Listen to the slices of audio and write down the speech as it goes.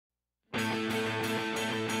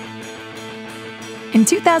In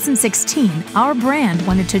 2016, our brand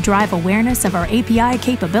wanted to drive awareness of our API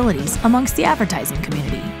capabilities amongst the advertising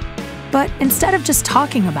community. But instead of just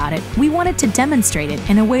talking about it, we wanted to demonstrate it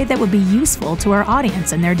in a way that would be useful to our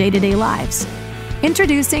audience in their day-to-day lives.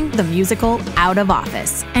 Introducing the musical Out of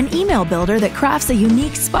Office, an email builder that crafts a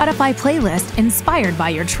unique Spotify playlist inspired by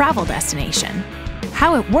your travel destination.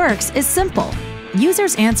 How it works is simple.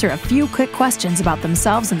 Users answer a few quick questions about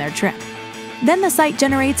themselves and their trip. Then the site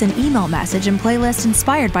generates an email message and playlist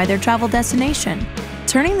inspired by their travel destination,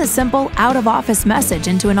 turning the simple out-of-office message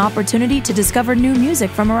into an opportunity to discover new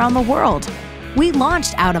music from around the world. We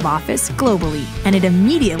launched Out of Office globally, and it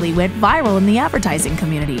immediately went viral in the advertising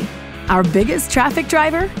community. Our biggest traffic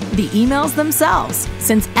driver? The emails themselves,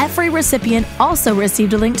 since every recipient also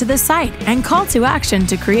received a link to the site and call to action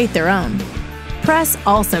to create their own. Press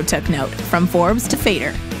also took note, from Forbes to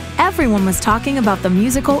Fader. Everyone was talking about the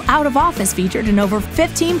musical Out of Office featured in over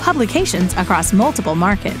 15 publications across multiple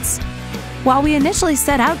markets. While we initially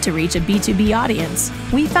set out to reach a B2B audience,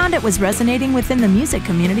 we found it was resonating within the music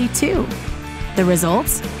community too. The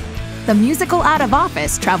results? The musical Out of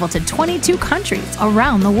Office traveled to 22 countries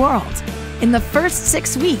around the world. In the first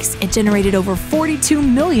 6 weeks, it generated over 42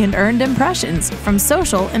 million earned impressions from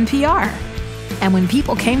social and PR. And when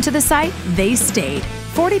people came to the site, they stayed.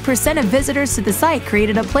 40% of visitors to the site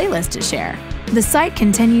created a playlist to share. The site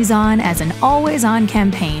continues on as an always-on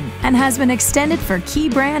campaign and has been extended for key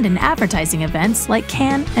brand and advertising events like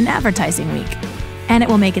Cannes and Advertising Week. And it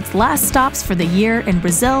will make its last stops for the year in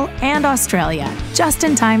Brazil and Australia, just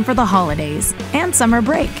in time for the holidays and summer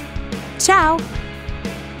break. Ciao!